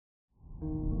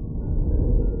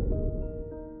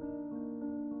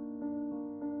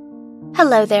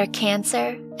Hello there,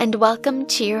 Cancer, and welcome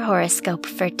to your horoscope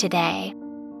for today,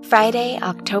 Friday,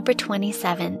 October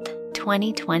 27th,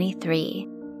 2023.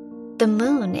 The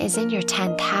moon is in your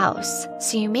 10th house,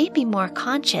 so you may be more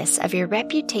conscious of your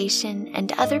reputation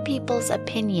and other people's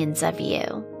opinions of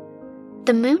you.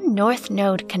 The Moon North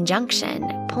Node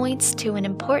conjunction points to an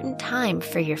important time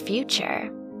for your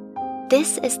future.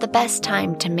 This is the best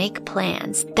time to make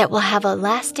plans that will have a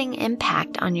lasting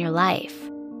impact on your life.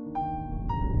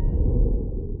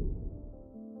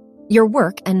 Your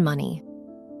work and money.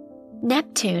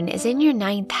 Neptune is in your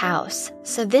 9th house,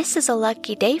 so this is a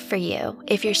lucky day for you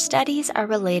if your studies are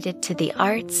related to the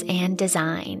arts and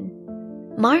design.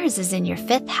 Mars is in your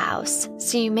 5th house,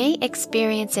 so you may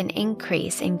experience an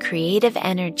increase in creative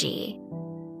energy.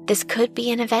 This could be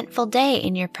an eventful day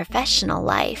in your professional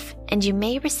life, and you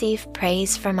may receive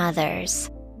praise from others.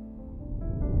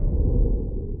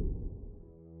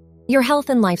 Your health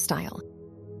and lifestyle.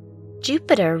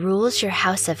 Jupiter rules your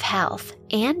house of health,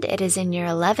 and it is in your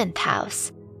 11th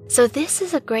house, so this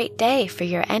is a great day for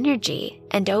your energy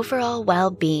and overall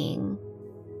well-being.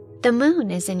 The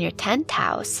moon is in your 10th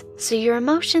house, so your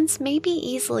emotions may be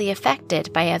easily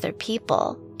affected by other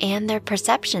people and their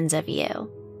perceptions of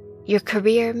you. Your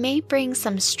career may bring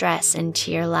some stress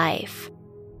into your life.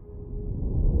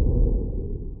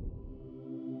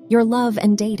 Your love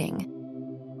and dating.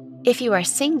 If you are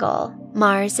single,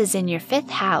 Mars is in your 5th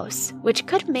house, which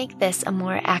could make this a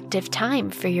more active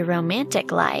time for your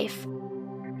romantic life.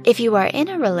 If you are in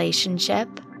a relationship,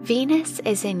 Venus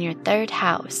is in your 3rd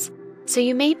house, so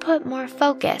you may put more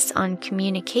focus on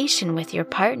communication with your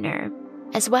partner,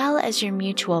 as well as your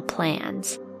mutual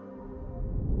plans.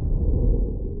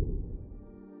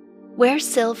 Wear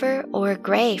silver or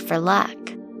gray for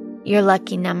luck. Your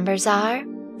lucky numbers are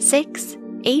 6,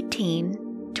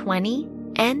 18, 20,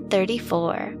 and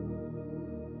 34.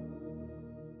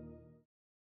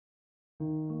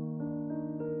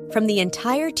 From the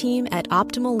entire team at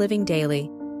Optimal Living Daily,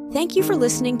 thank you for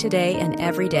listening today and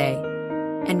every day.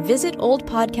 And visit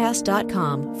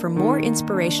oldpodcast.com for more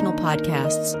inspirational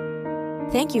podcasts.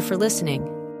 Thank you for listening.